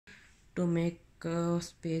To make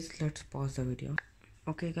space, let's pause the video.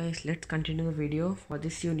 Okay guys, let's continue the video. For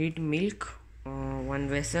this you need milk, one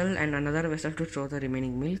vessel and another vessel to store the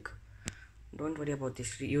remaining milk. Don't worry about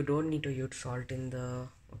this, you don't need to use salt in the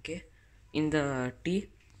tea.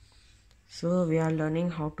 So we are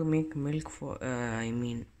learning how to make milk for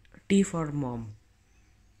tea for mom.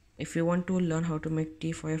 If you want to learn how to make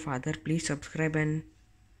tea for your father, please subscribe and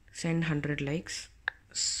send 100 likes.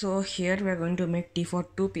 So here we are going to make tea for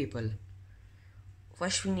 2 people.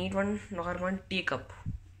 First we need one normal teacup,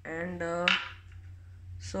 and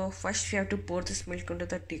so first we have to pour this milk into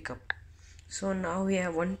the teacup. So now we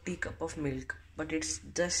have 1 teacup of milk, but it's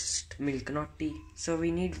just milk, not tea. So we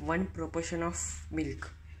need 1 proportion of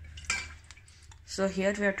milk. So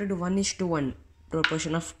here we have to do 1:1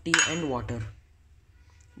 proportion of tea and water.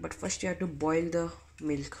 But first you have to boil the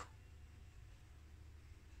milk.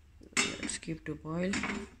 Let's keep to boil.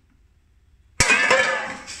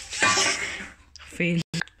 Fail.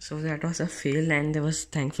 So that was a fail, and there was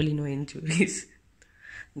thankfully no injuries.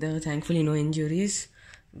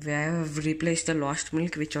 We have replaced the lost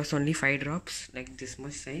milk, which was only 5 drops, like this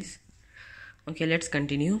much size. Okay, let's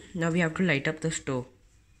continue. Now we have to light up the stove.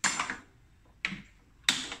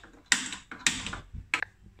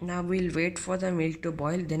 Now we'll wait for the milk to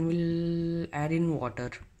boil, then we'll add in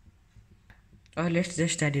water. Or let's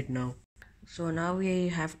just add it now. So now we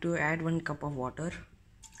have to add 1 cup of water.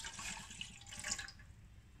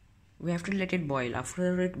 We have to let it boil.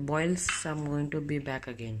 After it boils, I'm going to be back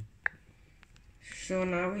again. So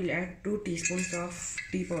now we'll add 2 teaspoons of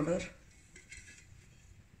tea powder.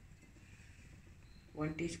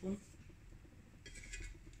 1 teaspoon.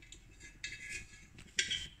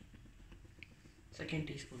 Second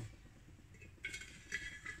teaspoon.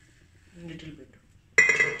 Little bit.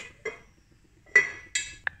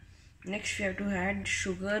 Next we have to add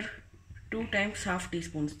sugar 2 times half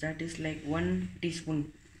teaspoons. That is like 1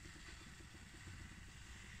 teaspoon.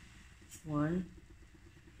 1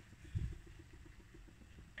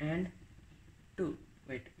 and 2.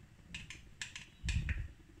 Wait.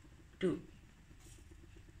 2.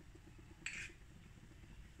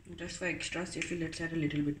 Just for extra safety, let's add a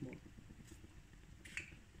little bit more.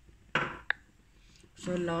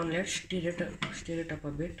 So now let's stir it up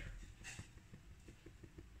a bit.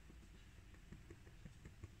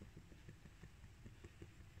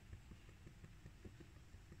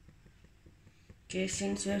 Okay,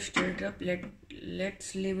 since we have stirred it up,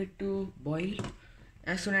 let's leave it to boil.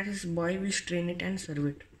 As soon as it's boiled, we strain it and serve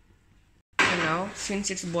it. So now,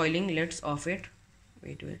 since it's boiling, let's off it.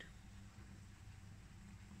 Wait.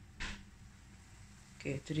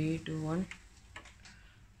 Okay, 3, 2, 1.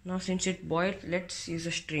 Now since it boiled, let's use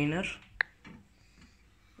a strainer.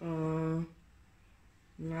 Now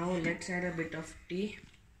let's add a bit of tea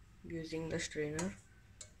using the strainer.